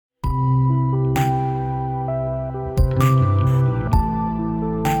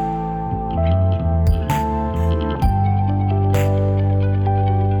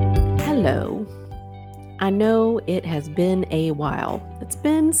it has been a while. It's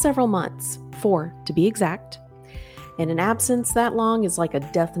been several months, 4 to be exact. And an absence that long is like a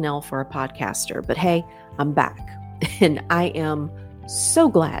death knell for a podcaster. But hey, I'm back. And I am so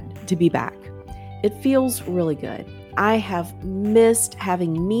glad to be back. It feels really good. I have missed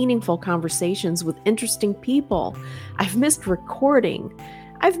having meaningful conversations with interesting people. I've missed recording.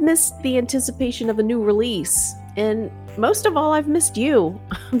 I've missed the anticipation of a new release. And most of all, I've missed you.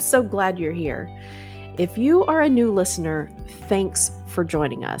 I'm so glad you're here. If you are a new listener, thanks for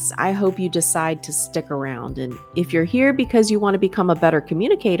joining us. I hope you decide to stick around. And if you're here because you want to become a better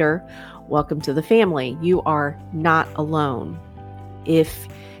communicator, welcome to the family. You are not alone. If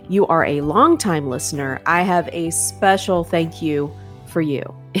you are a longtime listener, I have a special thank you for you.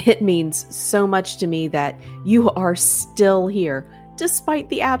 It means so much to me that you are still here despite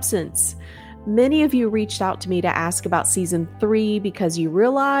the absence. Many of you reached out to me to ask about season 3 because you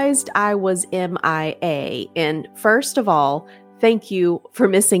realized I was MIA. And first of all, thank you for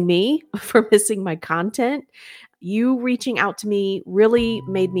missing me, for missing my content. You reaching out to me really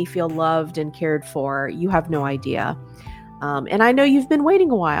made me feel loved and cared for. You have no idea. And I know you've been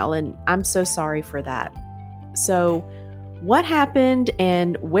waiting a while, and I'm so sorry for that. So what happened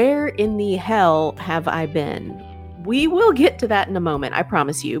and where in the hell have I been? We will get to that in a moment, I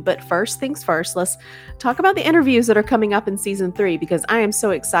promise you. But first things first, let's talk about the interviews that are coming up in season 3, because I am so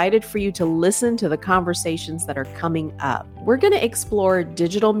excited for you to listen to the conversations that are coming up. We're going to explore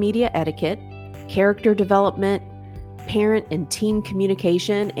digital media etiquette, character development, parent and teen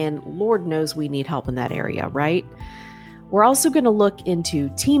communication, and Lord knows we need help in that area, right? We're also going to look into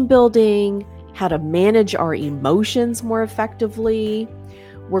team building, how to manage our emotions more effectively.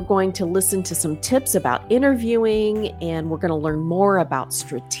 We're going to listen to some tips about interviewing, and we're going to learn more about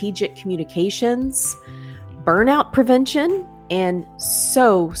strategic communications, burnout prevention, and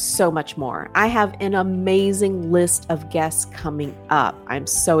so much more. I have an amazing list of guests coming up. I'm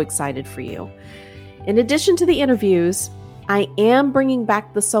so excited for you. In addition to the interviews, I am bringing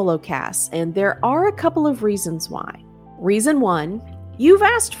back the solo cast, and there are a couple of reasons why. Reason 1, you've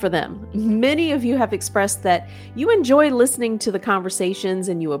asked for them. Many of you have expressed that you enjoy listening to the conversations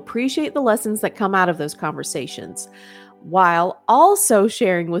and you appreciate the lessons that come out of those conversations, while also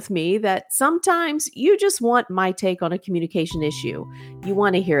sharing with me that sometimes you just want my take on a communication issue. You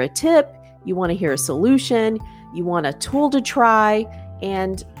want to hear a tip, you want to hear a solution, you want a tool to try,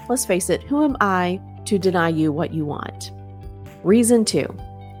 and let's face it, who am I to deny you what you want? Reason 2,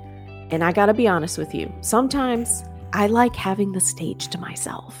 and I gotta be honest with you, sometimes I like having the stage to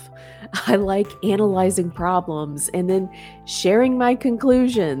myself. I like analyzing problems and then sharing my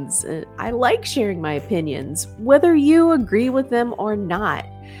conclusions. I like sharing my opinions, whether you agree with them or not.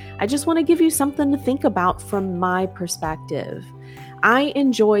 I just want to give you something to think about from my perspective. I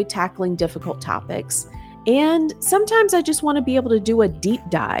enjoy tackling difficult topics, and sometimes I just want to be able to do a deep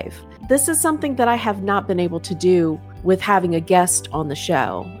dive. This is something that I have not been able to do with having a guest on the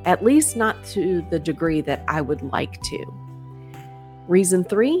show, at least not to the degree that I would like to. Reason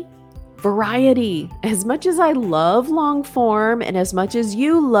 3, variety. As much as I love long form and as much as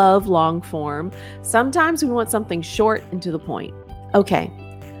you love long form, sometimes we want something short and to the point. Okay,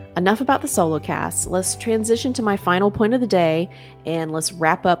 enough about the solo cast. Let's transition to my final point of the day and let's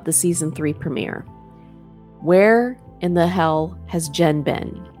wrap up the season 3 premiere. Where in the hell has Jen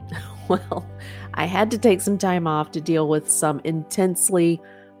been? Well, I had to take some time off to deal with some intensely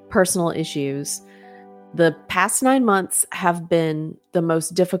personal issues. The past 9 months have been the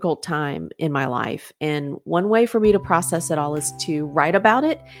most difficult time in my life. And one way for me to process it all is to write about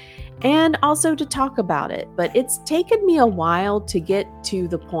it and also to talk about it. But it's taken me a while to get to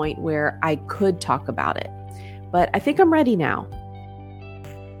the point where I could talk about it. But I think I'm ready now.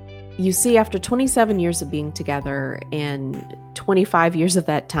 You see, after 27 years of being together and 25 years of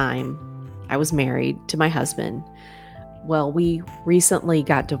that time, I was married to my husband. Well, we recently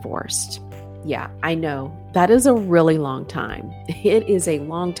got divorced. Yeah, I know that is a really long time. It is a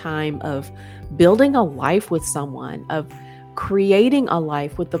long time of building a life with someone, of creating a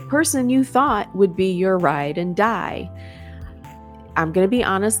life with the person you thought would be your ride and die. I'm going to be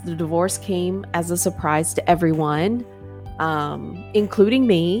honest, the divorce came as a surprise to everyone, including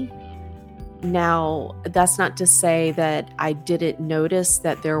me. Now, that's not to say that I didn't notice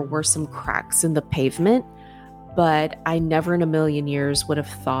that there were some cracks in the pavement, but I never in a million years would have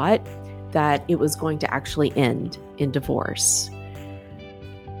thought that it was going to actually end in divorce.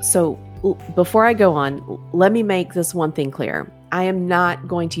 So before I go on, let me make this one thing clear. I am not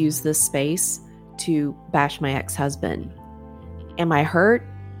going to use this space to bash my ex-husband. Am I hurt?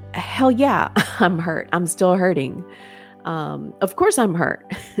 Hell yeah, I'm hurt. I'm still hurting. Of course, I'm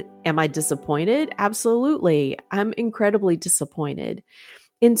hurt. Am I disappointed? Absolutely. I'm incredibly disappointed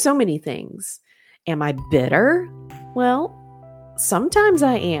in so many things. Am I bitter? Well, sometimes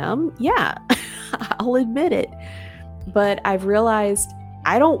I am. Yeah, I'll admit it. But I've realized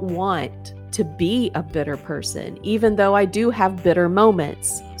I don't want to be a bitter person, even though I do have bitter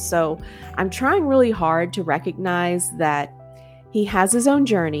moments. So I'm trying really hard to recognize that he has his own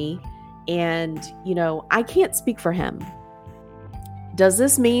journey and, I can't speak for him. Does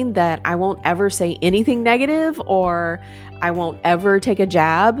this mean that I won't ever say anything negative or I won't ever take a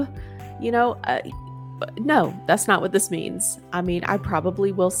jab? No, that's not what this means. I mean, I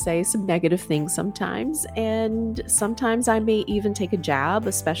probably will say some negative things sometimes, and sometimes I may even take a jab,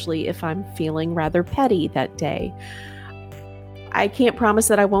 especially if I'm feeling rather petty that day. I can't promise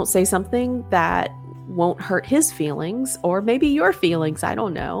that I won't say something that won't hurt his feelings or maybe your feelings. I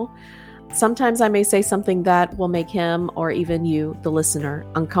don't know. Sometimes I may say something that will make him or even you, the listener,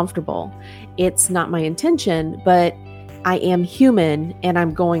 uncomfortable. It's not my intention, but I am human and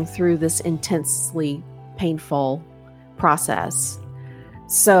I'm going through this intensely painful process.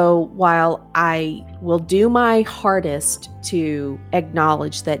 So while I will do my hardest to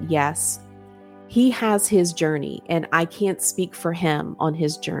acknowledge that, yes, he has his journey and I can't speak for him on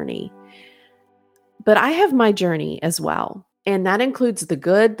his journey, but I have my journey as well. And that includes the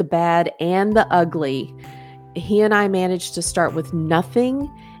good, the bad, and the ugly. He and I managed to start with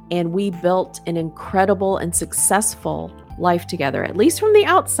nothing, and we built an incredible and successful life together, at least from the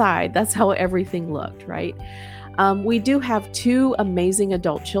outside. That's how everything looked, right? We do have 2 amazing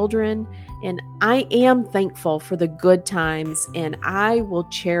adult children, and I am thankful for the good times, and I will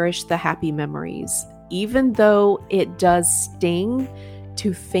cherish the happy memories, even though it does sting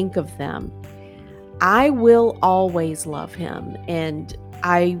to think of them. I will always love him, and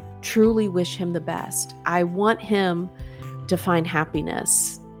I truly wish him the best. I want him to find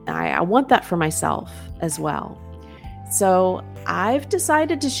happiness. I want that for myself as well. So I've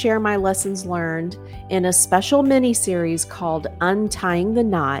decided to share my lessons learned in a special mini-series called Untying the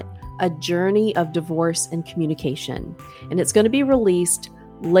Knot, A Journey of Divorce and Communication. And it's going to be released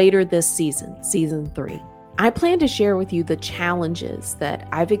later this season, season 3. I plan to share with you the challenges that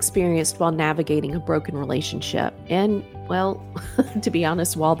I've experienced while navigating a broken relationship. And, well, to be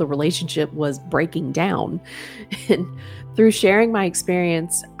honest, while the relationship was breaking down. And through sharing my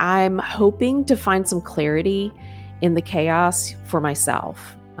experience, I'm hoping to find some clarity in the chaos for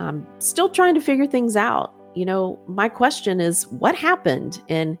myself. I'm still trying to figure things out. My question is, what happened?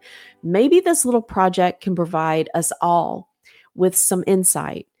 And maybe this little project can provide us all with some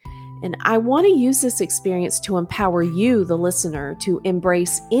insight. And I want to use this experience to empower you, the listener, to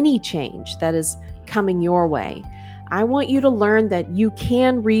embrace any change that is coming your way. I want you to learn that you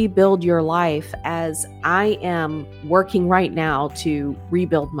can rebuild your life as I am working right now to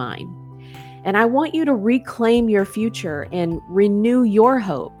rebuild mine. And I want you to reclaim your future and renew your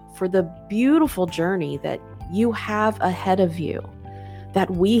hope for the beautiful journey that you have ahead of you,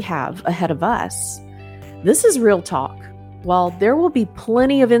 that we have ahead of us. This is real talk. While there will be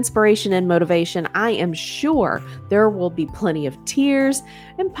plenty of inspiration and motivation, I am sure there will be plenty of tears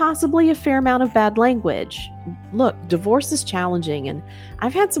and possibly a fair amount of bad language. Look, divorce is challenging, and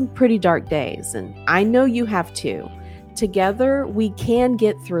I've had some pretty dark days, and I know you have too. Together, we can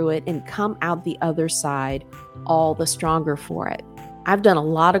get through it and come out the other side all the stronger for it. I've done a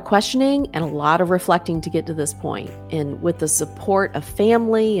lot of questioning and a lot of reflecting to get to this point, and with the support of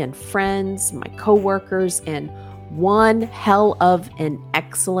family and friends, my coworkers, and one hell of an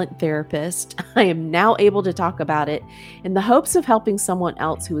excellent therapist, I am now able to talk about it in the hopes of helping someone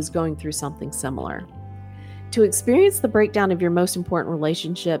else who is going through something similar. To experience the breakdown of your most important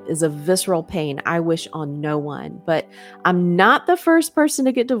relationship is a visceral pain I wish on no one, but I'm not the first person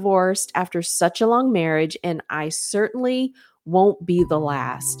to get divorced after such a long marriage, and I certainly won't be the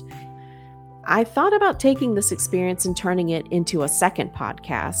last. I thought about taking this experience and turning it into a second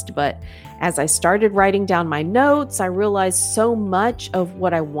podcast, but as I started writing down my notes, I realized so much of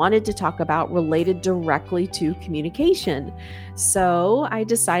what I wanted to talk about related directly to communication. So I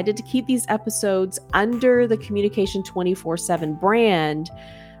decided to keep these episodes under the Communication 24/7 brand,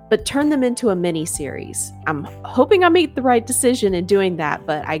 but turn them into a mini-series. I'm hoping I made the right decision in doing that,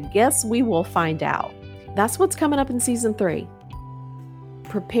 but I guess we will find out. That's what's coming up in season 3.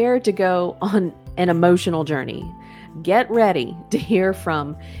 Prepare to go on an emotional journey. Get ready to hear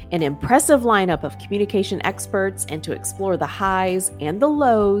from an impressive lineup of communication experts and to explore the highs and the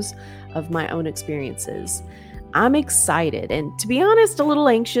lows of my own experiences. I'm excited and, to be honest, a little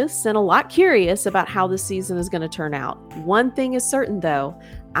anxious and a lot curious about how this season is going to turn out. One thing is certain, though,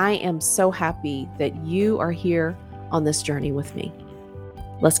 I am so happy that you are here on this journey with me.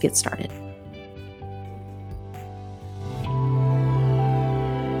 Let's get started.